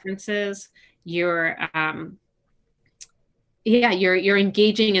your preferences, you're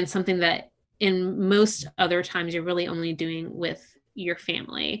engaging in something that in most other times you're really only doing with your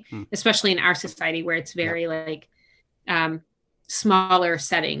family, especially in our society where it's very like smaller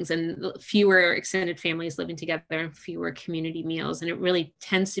settings and fewer extended families living together and fewer community meals. And it really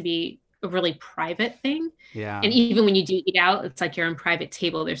tends to be a really private thing. Yeah. And even when you do eat out, it's like your own private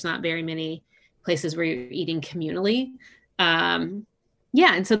table. There's not very many places where you're eating communally. And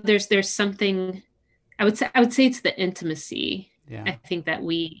so there's something, I would say it's the intimacy. Yeah. I think that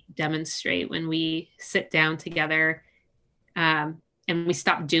we demonstrate when we sit down together, and we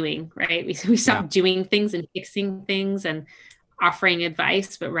stop doing, right? We stop doing things and fixing things and offering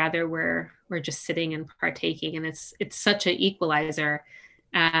advice, but rather we're just sitting and partaking. And it's such an equalizer.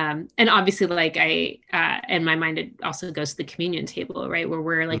 And obviously, like in my mind, it also goes to the communion table, right? Where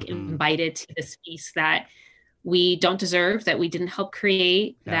we're like invited to this feast that we don't deserve, that we didn't help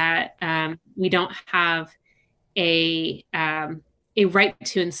create, that we don't have a right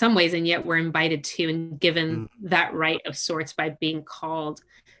to in some ways, and yet we're invited to and given that right of sorts by being called,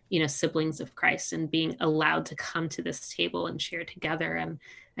 siblings of Christ, and being allowed to come to this table and share together.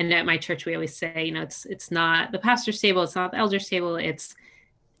 And at my church, we always say, it's not the pastor's table, it's not the elder's table, it's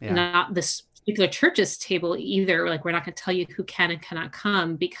not this particular church's table either. Like, we're not going to tell you who can and cannot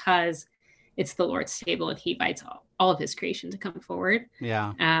come, because it's the Lord's table, and He invites all of His creation to come forward.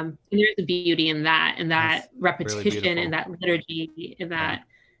 Yeah. And there's a beauty in that, and that That's repetition, really and that liturgy, and that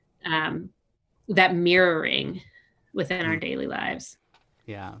that mirroring within our daily lives.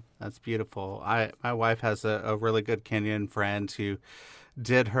 Yeah, that's beautiful. My wife has a really good Kenyan friend who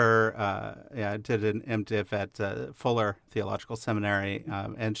did an MDiv at Fuller Theological Seminary,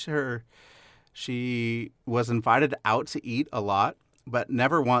 and she was invited out to eat a lot, but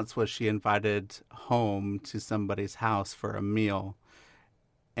never once was she invited home to somebody's house for a meal.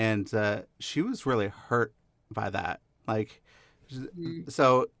 And she was really hurt by that. Like,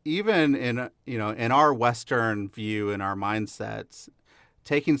 so even in our Western view, in our mindsets,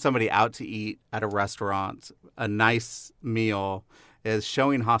 taking somebody out to eat at a restaurant, a nice meal, is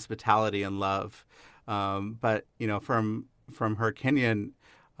showing hospitality and love. But from her Kenyan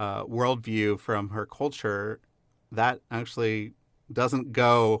worldview, from her culture, that actually doesn't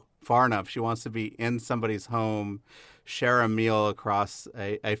go far enough. She wants to be in somebody's home, share a meal across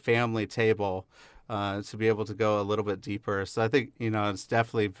a family table, to be able to go a little bit deeper. So I think it's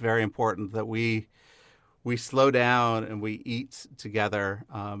definitely very important that we slow down and we eat together,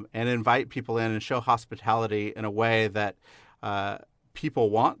 and invite people in and show hospitality in a way that people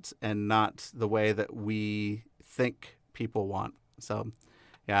want, and not the way that we think people want. So,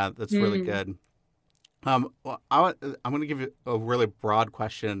 yeah, that's really good. I'm going to give you a really broad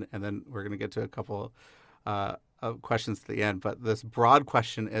question, and then we're going to get to a couple of questions at the end. But this broad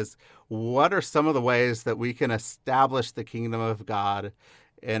question is, what are some of the ways that we can establish the kingdom of God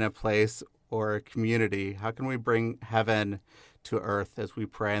in a place or a community? How can we bring heaven to earth as we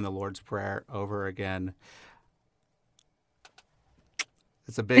pray in the Lord's Prayer over again?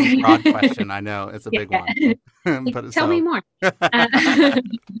 It's a big, broad question. I know it's a big one. But tell me more.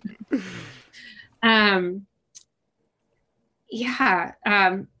 I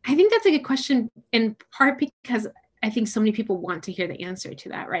think that's a good question, in part because I think so many people want to hear the answer to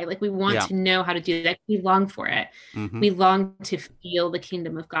that, right? Like, we want to know how to do that. We long for it. We long to feel the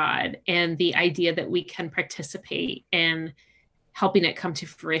kingdom of God, and the idea that we can participate in helping it come to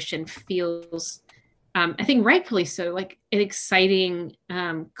fruition feels, I think rightfully so, like an exciting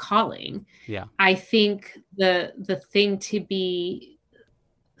calling. Yeah. I think the thing to be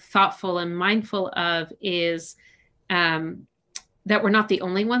thoughtful and mindful of is that we're not the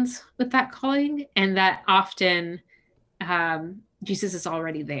only ones with that calling, and that often Jesus is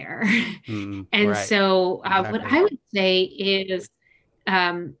already there. And so exactly. What I would say is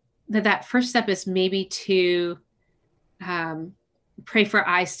that first step is maybe to pray for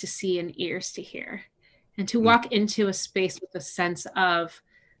eyes to see and ears to hear, and to walk into a space with a sense of,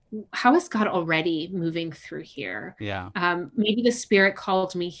 how is God already moving through here? Yeah. Maybe the Spirit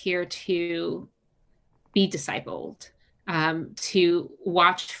called me here to be discipled, to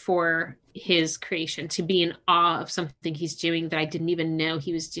watch for His creation, to be in awe of something He's doing that I didn't even know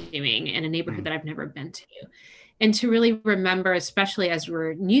He was doing in a neighborhood that I've never been to. And to really remember, especially as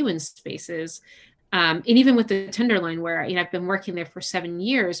we're new in spaces, And even with the Tenderloin, where, I've been working there for 7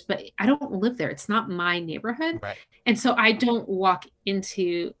 years, but I don't live there. It's not my neighborhood. Right. And so I don't walk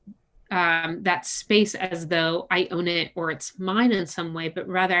into that space as though I own it or it's mine in some way, but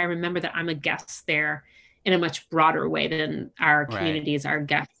rather I remember that I'm a guest there in a much broader way than our communities are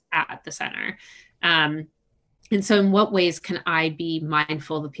guests at the center. And so in what ways can I be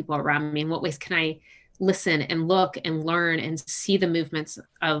mindful of the people around me? In what ways can I listen and look and learn and see the movements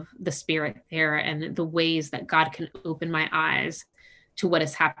of the Spirit there, and the ways that God can open my eyes to what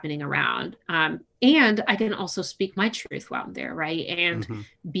is happening around. And I can also speak my truth while I'm there, right? And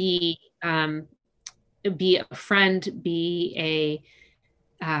be a friend, be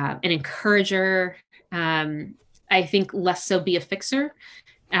an encourager. I think less so be a fixer,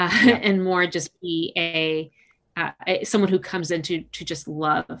 and more just be someone who comes in to just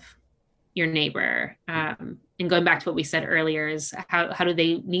love your neighbor. And going back to what we said earlier is how do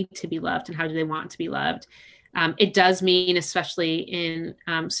they need to be loved and how do they want to be loved? It does mean, especially in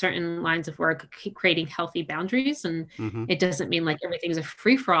certain lines of work, creating healthy boundaries. And it doesn't mean like everything's a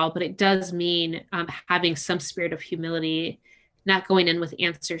free for all, but it does mean having some spirit of humility, not going in with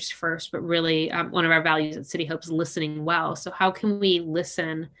answers first, but really one of our values at City Hope is listening well. So how can we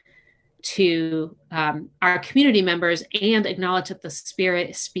listen to our community members and acknowledge that the Spirit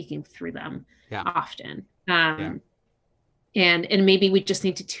is speaking through them often? And maybe we just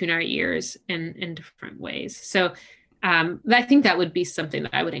need to tune our ears in different ways. So I think that would be something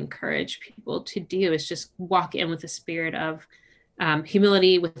that I would encourage people to do, is just walk in with a spirit of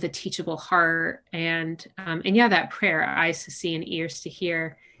humility, with a teachable heart. And that prayer, eyes to see and ears to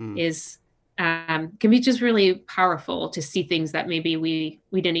hear, is can be just really powerful to see things that maybe we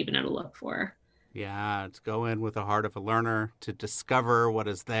didn't even know to look for. Yeah, to go in with the heart of a learner, to discover what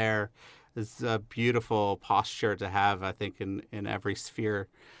is there. Is a beautiful posture to have, I think, in every sphere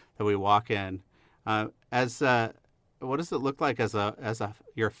that we walk in. What does it look like as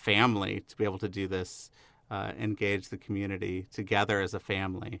your family to be able to do this, engage the community together as a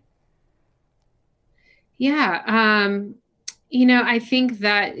family? Yeah, I think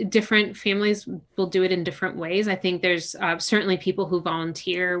that different families will do it in different ways. I think there's certainly people who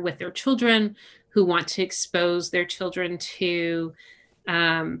volunteer with their children, who want to expose their children to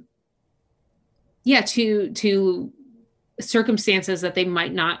to circumstances that they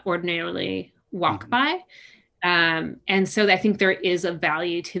might not ordinarily walk by. And so I think there is a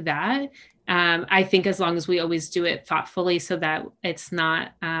value to that. I think as long as we always do it thoughtfully, so that it's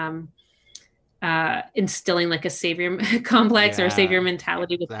not instilling like a savior complex or a savior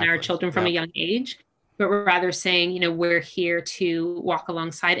mentality within our children from a young age, but rather saying, we're here to walk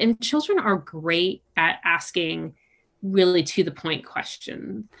alongside. And children are great at asking really to the point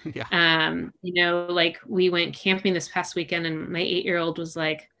question. Like we went camping this past weekend and my 8-year-old was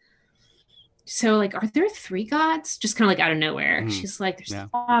like, so like, are there 3 gods? Just kind of like out of nowhere. She's like, there's the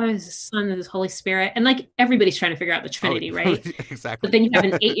Father, there's the Son, there's the Holy Spirit. And like everybody's trying to figure out the Trinity, right? Exactly. But then you have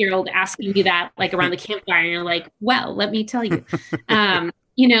an 8-year-old asking you that like around the campfire and you're like, well, let me tell you.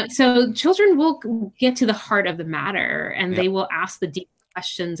 So children will get to the heart of the matter, and they will ask the deep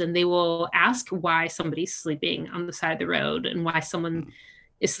questions, and they will ask why somebody's sleeping on the side of the road and why someone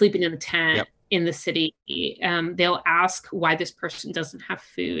is sleeping in a tent in the city. They'll ask why this person doesn't have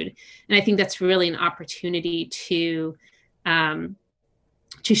food. And I think that's really an opportunity to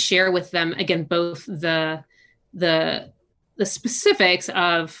share with them, again, both the specifics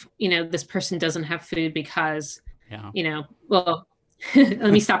of, this person doesn't have food because,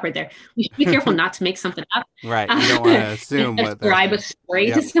 let me stop right there. We should be careful not to make something up. Right. You don't want to assume what describe a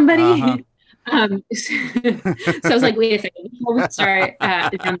story to somebody. So I was like, wait a second, before we start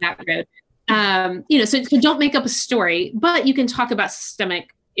down that road. So don't make up a story, but you can talk about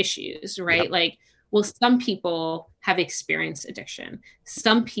systemic issues, right? Like, well, some people have experienced addiction.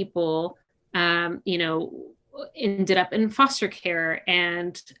 Some people, ended up in foster care,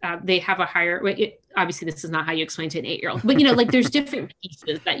 and they have a higher, obviously this is not how you explain to an 8-year-old, but like there's different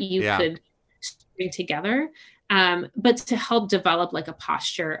pieces that you could string together, but to help develop like a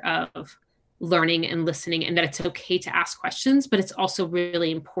posture of learning and listening, and that it's okay to ask questions, but it's also really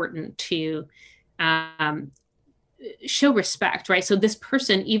important to show respect, right? So this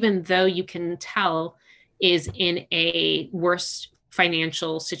person, even though you can tell is in a worse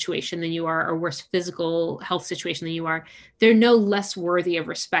financial situation than you are, or worse physical health situation than you are, they're no less worthy of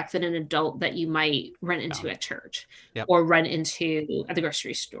respect than an adult that you might run into at church or run into at the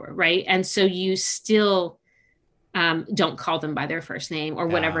grocery store, right? And so you still don't call them by their first name or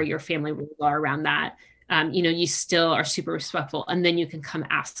whatever your family rules are around that. You still are super respectful, and then you can come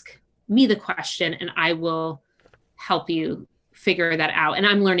ask me the question and I will help you figure that out. And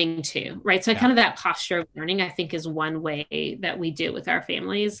I'm learning too, right? So Yeah. kind of that posture of learning, I think, is one way that we do with our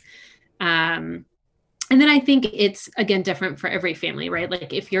families. And then I think it's, again, different for every family, right?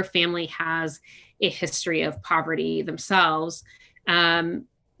 Like if your family has a history of poverty themselves,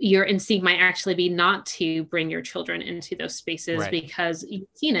 your instinct might actually be not to bring your children into those spaces, right, because you've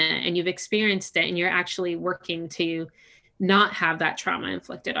seen it and you've experienced it, and you're actually working to not have that trauma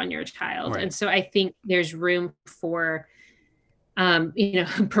inflicted on your child. Right. And so I think there's room for,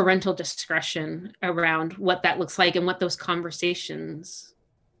 parental discretion around what that looks like and what those conversations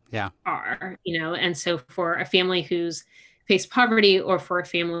are, and so for a family who's faced poverty, or for a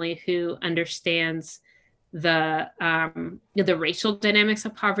family who understands the racial dynamics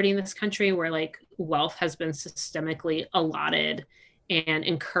of poverty in this country, where like wealth has been systemically allotted and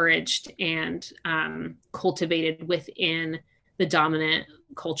encouraged and cultivated within the dominant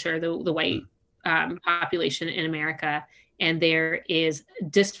culture, the white population in America, and there is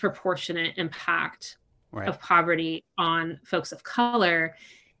disproportionate impact of poverty on folks of color,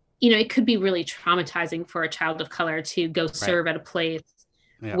 it could be really traumatizing for a child of color to go serve at a place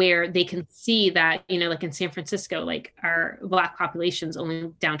where they can see that, like in San Francisco, like our Black population is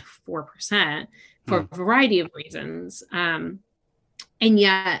only down to 4% for a variety of reasons. And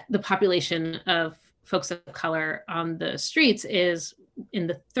yet the population of folks of color on the streets is in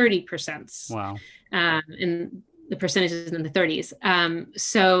the 30%. Wow. And the percentages in the 30s.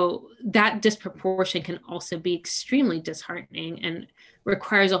 So that disproportion can also be extremely disheartening and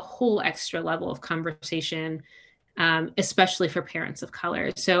requires a whole extra level of conversation, especially for parents of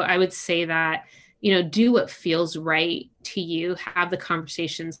color. So I would say that, do what feels right to you, have the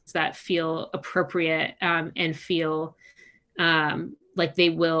conversations that feel appropriate, and feel like they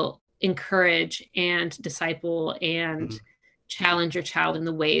will encourage and disciple and challenge your child in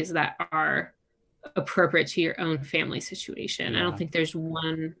the ways that are appropriate to your own family situation. I don't think there's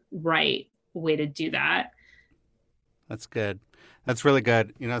one right way to do that. That's good. That's really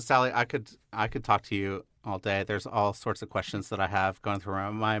good. Sally, I could talk to you all day. There's all sorts of questions that I have going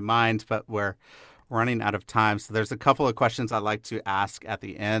through my mind, but we're running out of time. So there's a couple of questions I'd like to ask at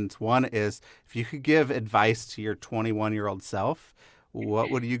the end. One is, if you could give advice to your 21-year-old self, what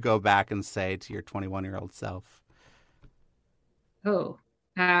would you go back and say to your 21-year-old self? Oh,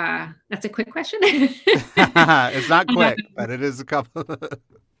 that's a quick question. It's not quick, but it is a couple.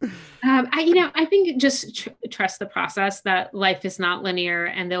 I think just trust the process, that life is not linear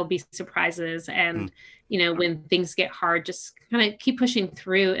and there'll be surprises. And, when things get hard, just kind of keep pushing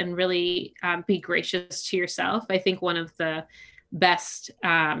through and really be gracious to yourself. I think one of the best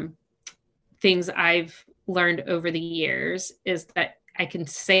things I've learned over the years is that I can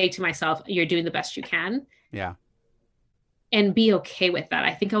say to myself, you're doing the best you can. Yeah. And be okay with that.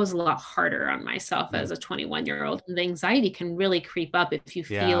 I think I was a lot harder on myself as a 21-year-old. And the anxiety can really creep up if you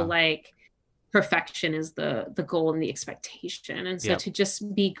feel like perfection is the goal and the expectation. And so to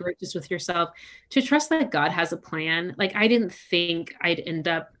just be gracious with yourself, to trust that God has a plan. Like, I didn't think I'd end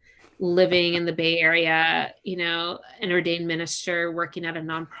up living in the Bay Area, an ordained minister, working at a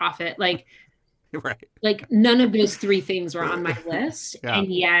nonprofit. Like, like none of those three things were on my list. And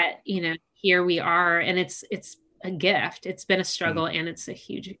yet, here we are. And it's a gift. It's been a struggle and it's a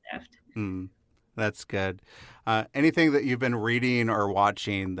huge gift. That's good. Anything that you've been reading or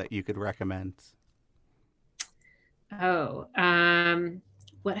watching that you could recommend? What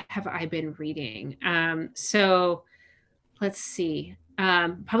have I been reading? So let's see.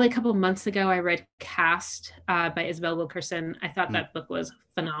 Probably a couple of months ago, I read Caste by Isabel Wilkerson. I thought that book was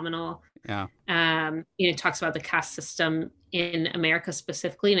phenomenal. Yeah. It talks about the caste system in America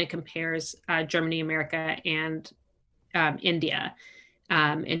specifically, and it compares Germany, America, and India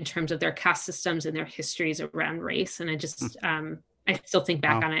in terms of their caste systems and their histories around race. And I just, I still think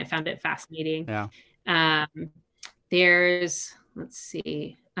back on it. I found it fascinating. Yeah. Let's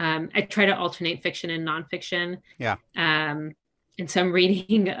see. I try to alternate fiction and nonfiction. Yeah. And so I'm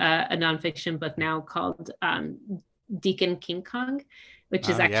reading a nonfiction book now called Deacon King Kong, which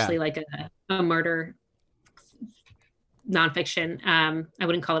is actually like a murder nonfiction. I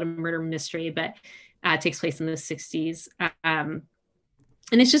wouldn't call it a murder mystery, but it takes place in the 60s.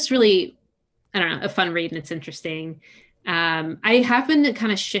 And it's just really, I don't know, a fun read, and it's interesting. I have been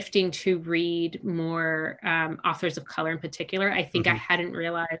kind of shifting to read more authors of color in particular. I think I hadn't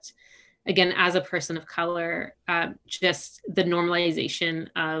realized, again, as a person of color, just the normalization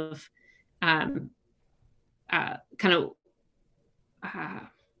of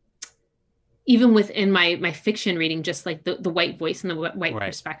even within my fiction reading, just like the white voice and the white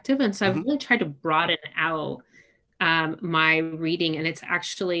perspective. And so I've really tried to broaden out my reading. And it's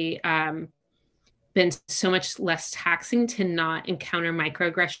actually been so much less taxing to not encounter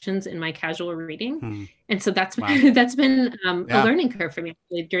microaggressions in my casual reading. And so that's been a learning curve for me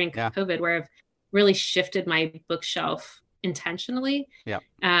during COVID, where I've really shifted my bookshelf intentionally.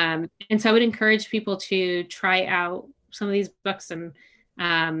 And so I would encourage people to try out some of these books and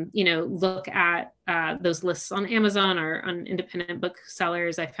look at those lists on Amazon or on independent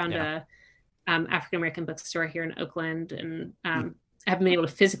booksellers. I found a African-American bookstore here in Oakland, and I haven't been able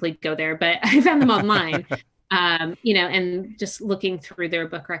to physically go there, but I found them online, and just looking through their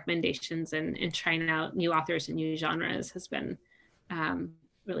book recommendations and trying out new authors and new genres has been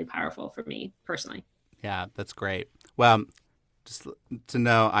really powerful for me personally. Yeah, that's great. Well, just to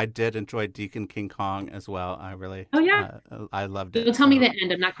know, I did enjoy Deacon King Kong as well. I really, I loved it. Don't tell me the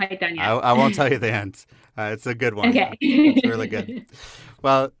end. I'm not quite done yet. I won't tell you the end. It's a good one. Okay. It's really good.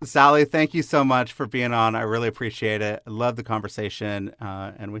 Well, Sally, thank you so much for being on. I really appreciate it. I love the conversation,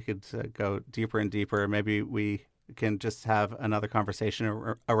 and we could go deeper and deeper. Maybe we can just have another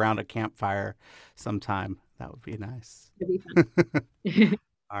conversation around a campfire sometime. That would be nice. It'd be fun.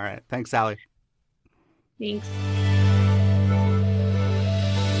 All right. Thanks, Sally. Thanks.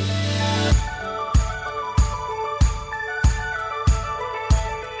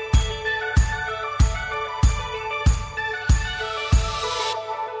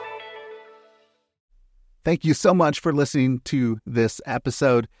 Thank you so much for listening to this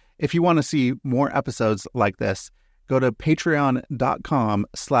episode. If you want to see more episodes like this, go to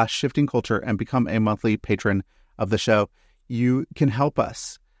patreon.com/shiftingculture and become a monthly patron of the show. You can help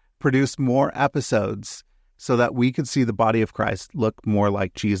us produce more episodes so that we can see the body of Christ look more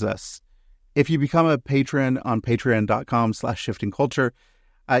like Jesus. If you become a patron on patreon.com/shiftingculture,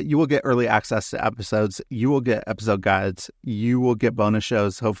 you will get early access to episodes. You will get episode guides. You will get bonus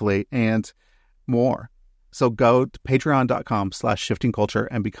shows, hopefully, and more. So go to patreon.com/shiftingculture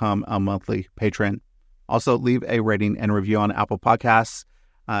and become a monthly patron. Also, leave a rating and review on Apple Podcasts.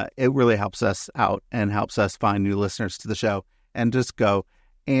 It really helps us out and helps us find new listeners to the show. And just go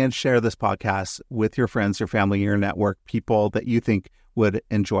and share this podcast with your friends, your family, your network, people that you think would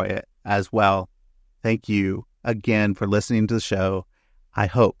enjoy it as well. Thank you again for listening to the show. I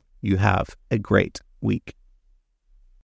hope you have a great week.